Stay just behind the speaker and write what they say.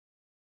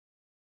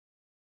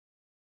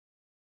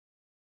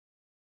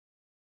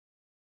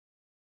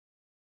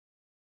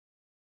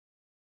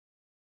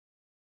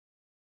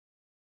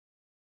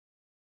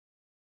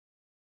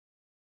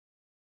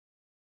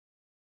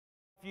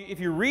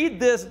If you read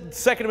this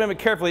Second Amendment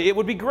carefully, it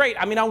would be great.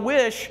 I mean, I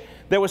wish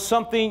there was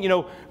something,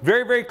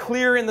 very, very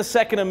clear in the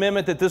Second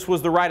Amendment that this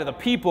was the right of the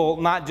people,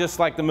 not just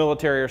like the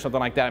military or something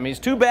like that. I mean, it's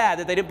too bad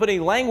that they didn't put any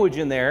language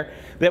in there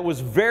that was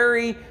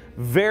very,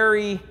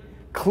 very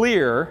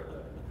clear.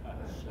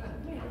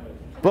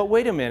 But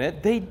wait a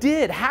minute, they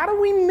did. How do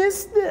we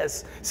miss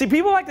this? See,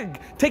 people like to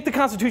take the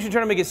Constitution and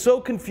try to make it so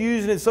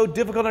confusing and so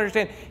difficult to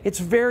understand. It's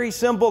very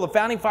simple. The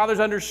Founding Fathers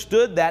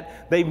understood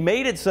that. They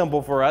made it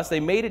simple for us. They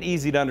made it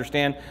easy to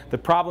understand. The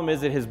problem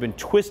is it has been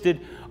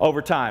twisted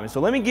over time. And so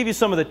let me give you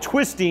some of the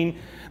twisting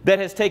that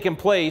has taken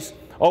place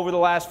over the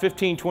last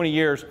 15, 20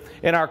 years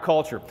in our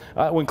culture.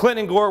 When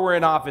Clinton and Gore were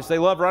in office, they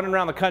loved running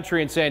around the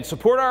country and saying,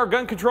 support our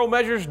gun control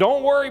measures.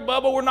 Don't worry,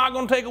 Bubba, we're not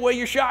going to take away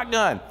your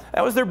shotgun.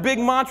 That was their big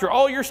mantra.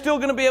 Oh, you're still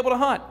going to be able to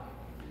hunt.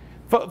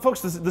 Folks,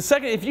 the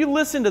second, if you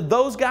listen to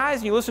those guys,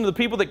 and you listen to the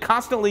people that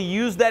constantly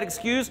use that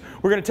excuse,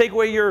 we're going to take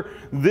away your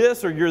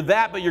this or your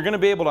that, but you're going to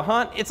be able to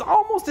hunt, it's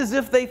almost as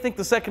if they think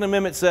the Second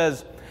Amendment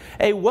says,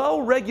 a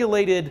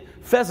well-regulated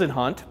pheasant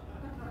hunt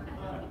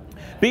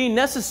being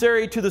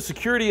necessary to the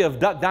security of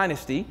Duck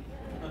Dynasty,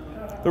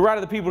 the right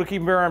of the people to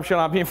keep and bear arms shall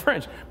not be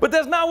infringed. But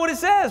that's not what it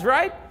says,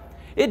 right?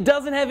 It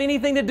doesn't have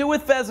anything to do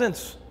with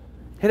pheasants.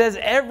 It has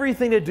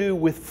everything to do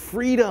with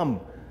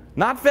freedom.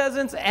 Not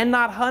pheasants and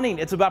not hunting.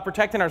 It's about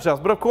protecting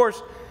ourselves. But of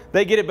course,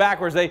 they get it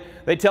backwards.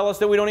 They tell us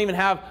that we don't even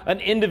have an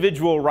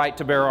individual right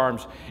to bear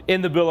arms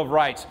in the Bill of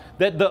Rights.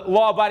 That the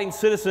law-abiding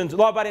citizens,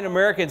 law-abiding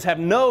Americans have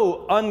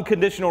no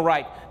unconditional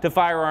right to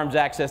firearms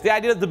access. The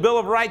idea that the Bill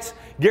of Rights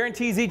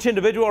guarantees each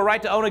individual a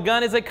right to own a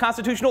gun is a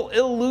constitutional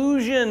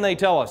illusion, they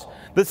tell us.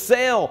 The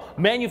sale,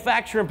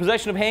 manufacture, and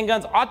possession of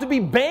handguns ought to be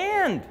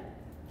banned.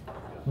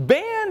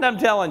 Banned, I'm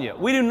telling you.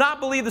 We do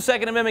not believe the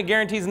Second Amendment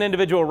guarantees an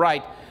individual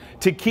right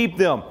to keep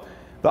them.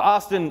 The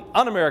Austin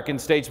Un-American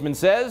Statesman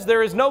says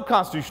there is no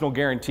constitutional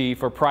guarantee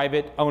for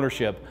private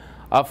ownership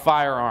of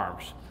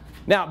firearms.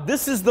 Now,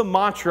 this is the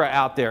mantra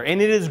out there,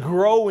 and it is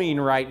growing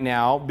right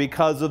now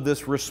because of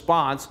this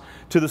response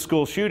to the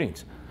school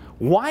shootings.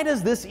 Why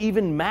does this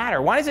even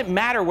matter? Why does it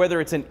matter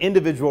whether it's an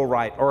individual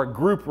right or a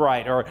group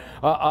right or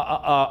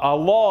a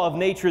law of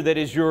nature that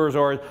is yours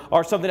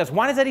or something else?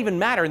 Why does that even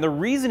matter? And the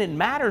reason it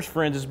matters,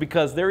 friends, is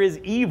because there is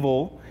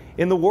evil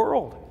in the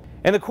world.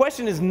 And the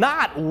question is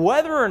not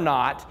whether or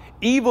not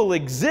evil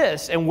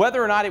exists and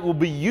whether or not it will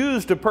be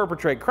used to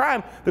perpetrate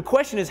crime. The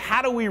question is,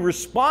 how do we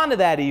respond to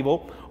that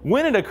evil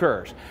when it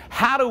occurs?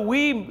 How do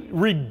we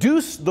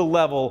reduce the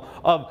level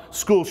of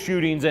school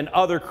shootings and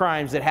other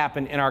crimes that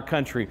happen in our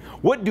country?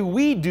 What do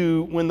we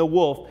do when the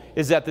wolf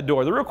is at the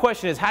door? The real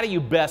question is, how do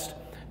you best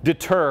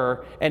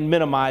deter and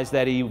minimize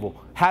that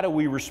evil? How do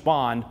we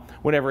respond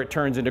whenever it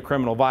turns into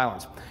criminal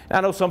violence? And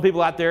I know some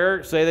people out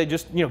there say they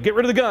just, get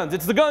rid of the guns.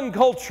 It's the gun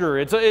culture.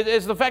 It's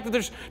the fact that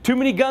there's too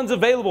many guns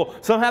available.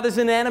 Somehow this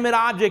inanimate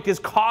object is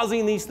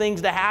causing these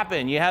things to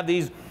happen. You have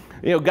these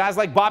guys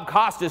like Bob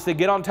Costas that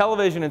get on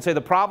television and say the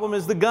problem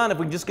is the gun. If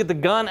we just get the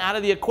gun out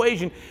of the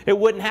equation, it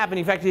wouldn't happen.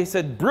 In fact, he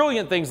said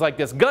brilliant things like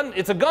this.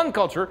 It's a gun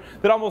culture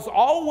that almost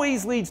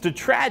always leads to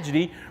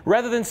tragedy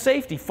rather than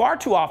safety. Far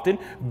too often,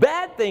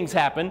 bad things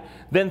happen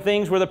than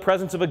things where the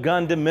presence of a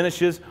gun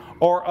diminishes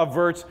or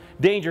averts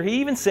danger. He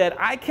even said,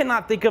 I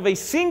cannot think of a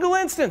single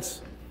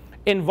instance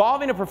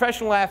involving a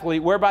professional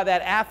athlete whereby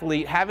that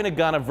athlete having a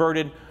gun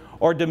averted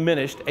or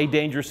diminished a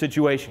dangerous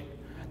situation.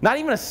 Not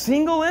even a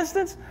single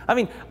instance? I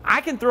mean,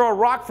 I can throw a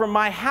rock from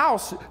my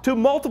house to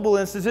multiple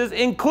instances,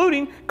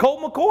 including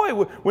Colt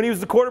McCoy when he was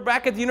the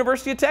quarterback at the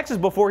University of Texas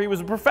before he was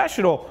a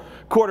professional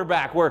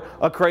quarterback, where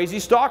a crazy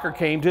stalker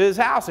came to his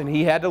house and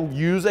he had to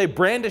use a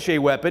brandishe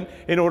weapon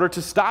in order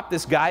to stop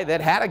this guy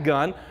that had a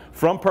gun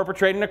from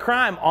perpetrating a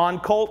crime on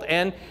Colt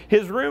and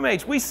his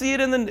roommates. We see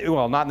it in the,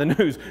 well, not in the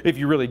news. If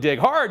you really dig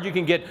hard, you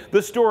can get the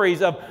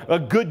stories of a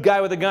good guy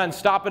with a gun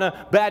stopping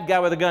a bad guy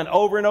with a gun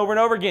over and over and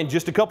over again.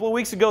 Just a couple of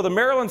weeks ago, the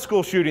Maryland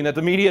school shooting that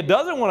the media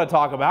doesn't want to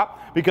talk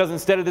about, because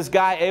instead of this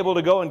guy able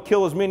to go and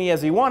kill as many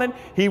as he wanted,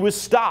 he was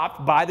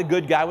stopped by the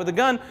good guy with a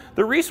gun,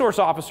 the resource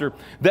officer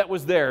that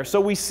was there. So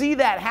we see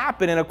that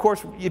happen. And of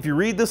course, if you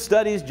read the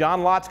studies,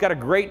 John Lott's got a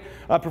great,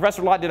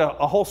 Professor Lott did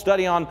a whole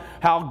study on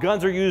how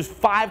guns are used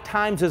 5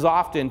 times as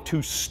often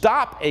to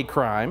stop a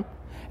crime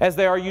as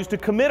they are used to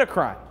commit a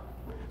crime.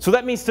 So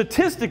that means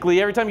statistically,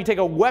 every time you take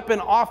a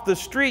weapon off the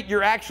street,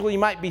 you actually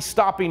might be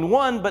stopping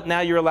one, but now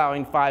you're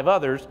allowing 5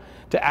 others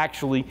to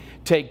actually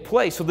take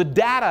place. So the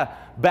data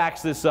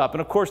backs this up.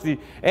 And of course, the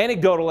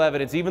anecdotal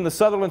evidence, even the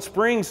Sutherland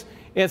Springs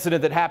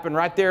incident that happened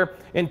right there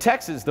in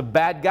Texas, the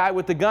bad guy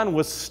with the gun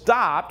was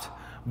stopped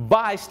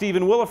by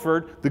Stephen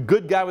Williford, the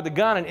good guy with the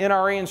gun, an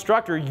NRA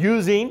instructor,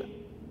 using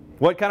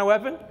what kind of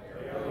weapon?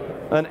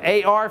 An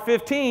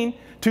AR-15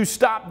 to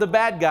stop the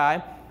bad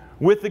guy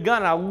with the gun.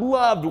 And I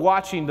loved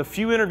watching the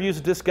few interviews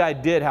that this guy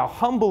did, how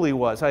humble he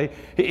was.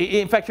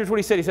 In fact, here's what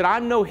he said. He said,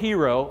 I'm no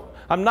hero.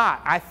 I'm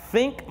not. I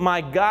think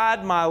my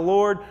God, my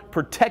Lord,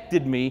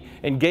 protected me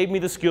and gave me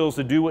the skills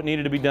to do what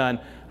needed to be done.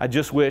 I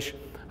just wish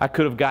I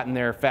could have gotten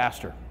there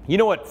faster. You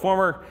know what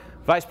former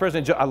Vice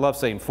President Joe, I love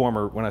saying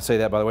former when I say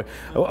that, by the way.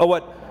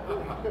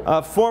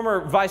 What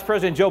former Vice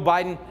President Joe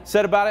Biden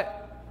said about it?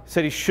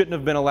 Said he shouldn't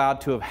have been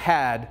allowed to have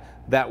had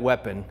that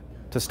weapon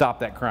to stop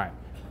that crime.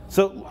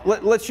 So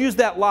let's use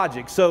that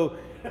logic. So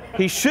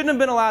he shouldn't have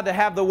been allowed to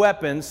have the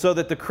weapon so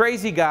that the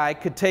crazy guy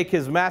could take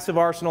his massive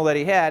arsenal that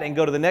he had and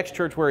go to the next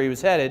church where he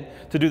was headed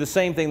to do the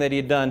same thing that he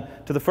had done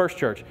to the first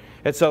church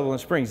at Sutherland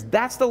Springs.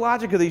 That's the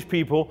logic of these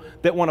people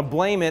that want to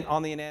blame it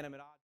on the inanimate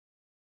object.